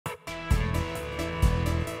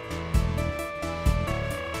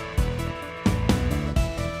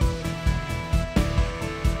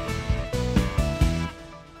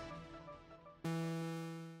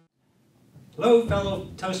Hello fellow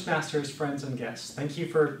Toastmasters, friends and guests. Thank you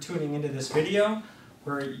for tuning into this video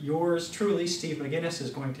where yours truly, Steve McGuinness,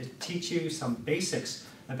 is going to teach you some basics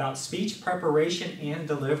about speech preparation and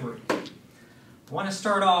delivery. I want to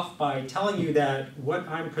start off by telling you that what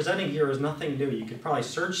I'm presenting here is nothing new. You could probably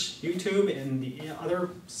search YouTube and the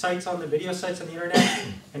other sites on the video sites on the internet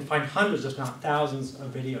and find hundreds, if not thousands,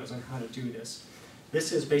 of videos on how to do this.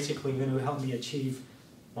 This is basically going to help me achieve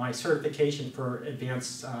my certification for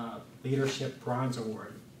Advanced Leadership Bronze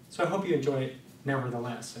Award. So I hope you enjoy it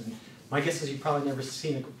nevertheless. And my guess is you've probably never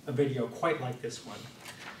seen a video quite like this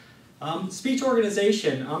one. Speech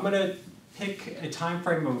organization, I'm going to pick a time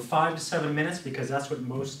frame of 5 to 7 minutes because that's what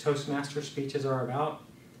most Toastmaster speeches are about,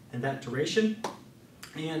 and that duration.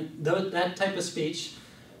 And that type of speech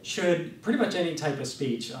should, pretty much any type of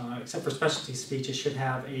speech, except for specialty speeches, should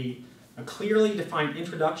have a clearly defined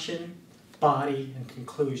introduction, body, and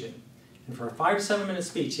conclusion. And for a 5 to 7 minute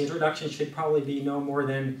speech, the introduction should probably be no more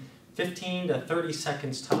than 15 to 30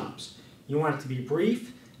 seconds tops. You want it to be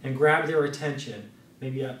brief and grab their attention.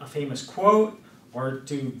 Maybe a famous quote, or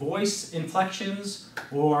do voice inflections,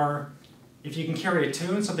 or if you can carry a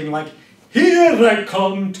tune, something like, "Here I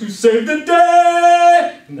come to save the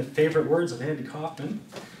day," in the favorite words of Andy Kaufman.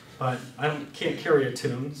 But I can't carry a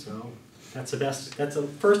tune, so that's the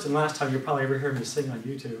first and last time you'll probably ever hear me sing on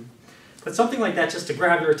YouTube. But something like that just to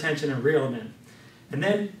grab their attention and reel them in. And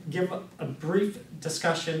then give a brief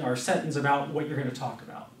discussion or sentence about what you're going to talk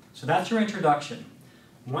about. So that's your introduction.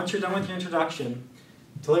 Once you're done with your introduction,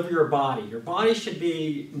 deliver your body. Your body should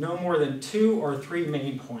be no more than 2 or 3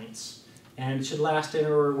 main points. And it should last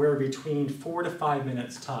anywhere between 4 to 5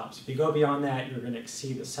 minutes tops. If you go beyond that, you're going to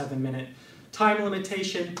exceed the 7-minute time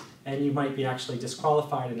limitation, and you might be actually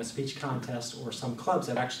disqualified in a speech contest or some clubs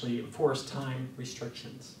that actually enforce time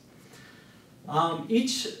restrictions.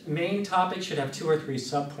 Each main topic should have 2 or 3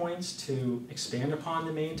 subpoints to expand upon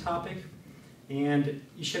the main topic. And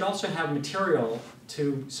you should also have material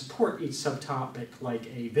to support each subtopic, like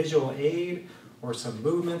a visual aid, or some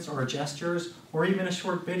movements or gestures, or even a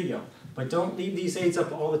short video. But don't leave these aids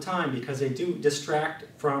up all the time because they do distract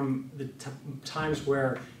from the times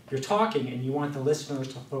where you're talking and you want the listeners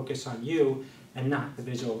to focus on you and not the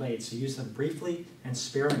visual aids. So use them briefly and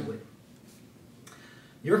sparingly.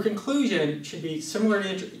 Your conclusion should be similar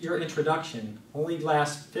to your introduction, only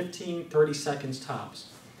last 15-30 seconds tops.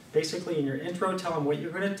 Basically, in your intro, tell them what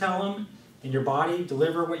you're going to tell them. In your body,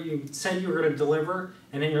 deliver what you said you were going to deliver.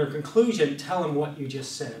 And in your conclusion, tell them what you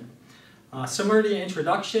just said. Similar to your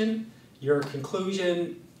introduction, your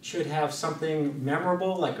conclusion should have something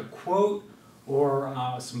memorable, like a quote or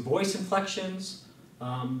some voice inflections.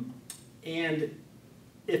 And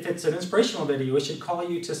if it's an inspirational video, it should call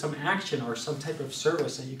you to some action or some type of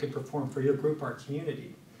service that you can perform for your group or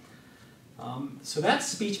community. So that's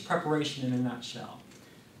speech preparation in a nutshell.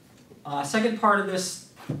 Second part of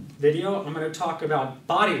this video, I'm going to talk about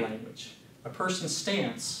body language, a person's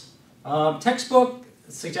stance. Textbook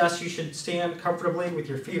suggests you should stand comfortably with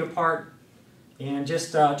your feet apart and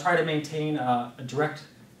just try to maintain a direct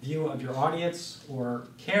view of your audience or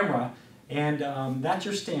camera, and that's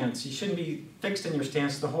your stance. You shouldn't be fixed in your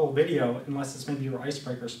stance the whole video unless it's maybe your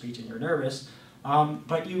icebreaker speech and you're nervous,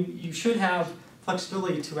 but you should have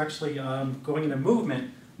flexibility to actually, going into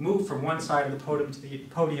movement, move from one side of the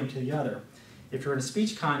podium to the other. If you're in a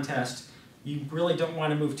speech contest, you really don't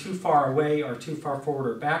want to move too far away or too far forward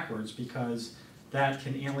or backwards because that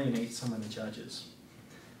can alienate some of the judges.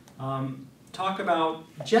 Talk about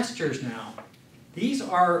gestures now. These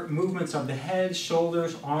are movements of the head,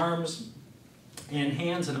 shoulders, arms, and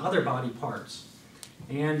hands and other body parts.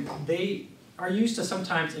 And they are used to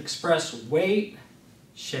sometimes express weight,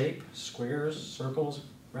 shape, squares, circles,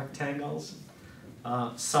 rectangles,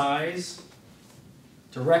 size,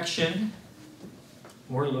 direction,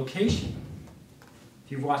 or location.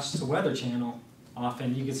 If you've watched the Weather Channel,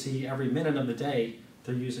 often you can see every minute of the day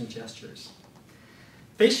they're using gestures.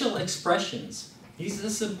 Facial expressions. This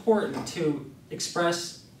is important to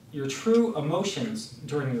express your true emotions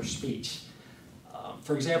during your speech.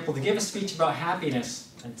 For example, to give a speech about happiness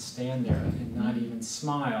and stand there and not even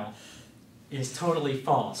smile is totally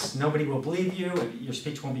false. Nobody will believe you, your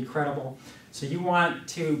speech won't be credible. So you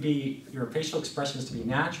want your facial expressions to be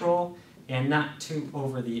natural and not too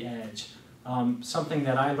over the edge. Something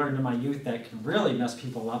that I learned in my youth that can really mess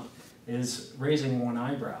people up is raising one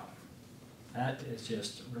eyebrow. That is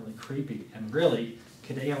just really creepy and really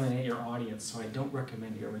could alienate your audience, so I don't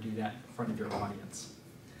recommend you ever do that in front of your audience.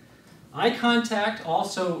 Eye contact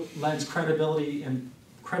also lends credibility and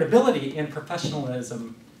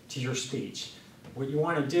professionalism to your speech. What you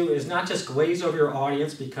want to do is not just glaze over your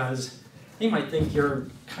audience because they might think you're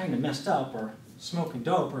kind of messed up or smoking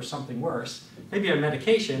dope or something worse, maybe on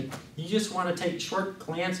medication. You just want to take short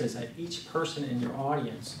glances at each person in your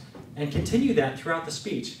audience and continue that throughout the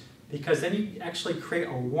speech, because then you actually create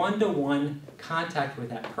a one-to-one contact with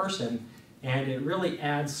that person, and it really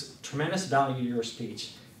adds tremendous value to your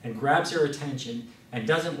speech and grabs their attention and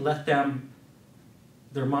doesn't let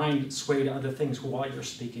their mind sway to other things while you're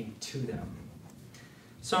speaking to them.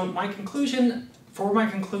 So for my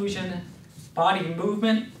conclusion, body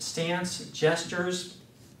movement, stance, gestures,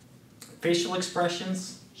 facial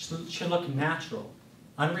expressions should look natural,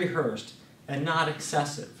 unrehearsed, and not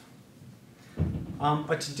excessive.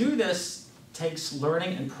 But to do this takes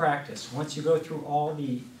learning and practice. Once you go through all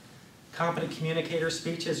the competent communicator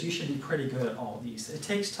speeches, you should be pretty good at all these. It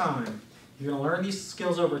takes time. You're going to learn these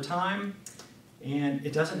skills over time, and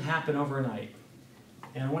it doesn't happen overnight.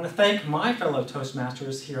 And I want to thank my fellow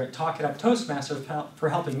Toastmasters here at It Up Toastmasters for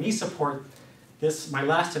helping me support this, my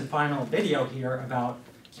last and final video here about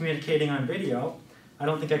communicating on video. I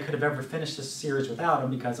don't think I could have ever finished this series without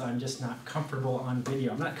them, because I'm just not comfortable on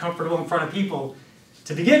video. I'm not comfortable in front of people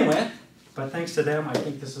to begin with, but thanks to them, I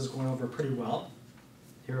think this is going over pretty well.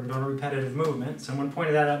 Here I'm doing a repetitive movement. Someone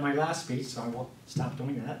pointed that out in my last speech, so I will stop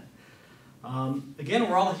doing that. Again,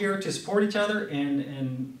 we're all here to support each other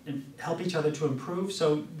and help each other to improve.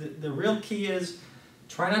 So the real key is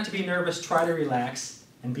try not to be nervous, try to relax,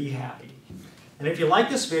 and be happy. And if you like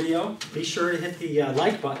this video, be sure to hit the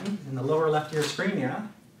like button in the lower left of your screen now.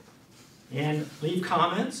 And leave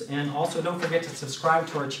comments, and also don't forget to subscribe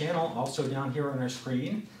to our channel, also down here on our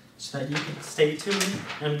screen, so that you can stay tuned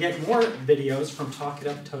and get more videos from It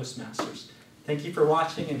Up Toastmasters. Thank you for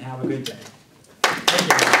watching, and have a good day.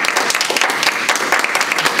 Thank you.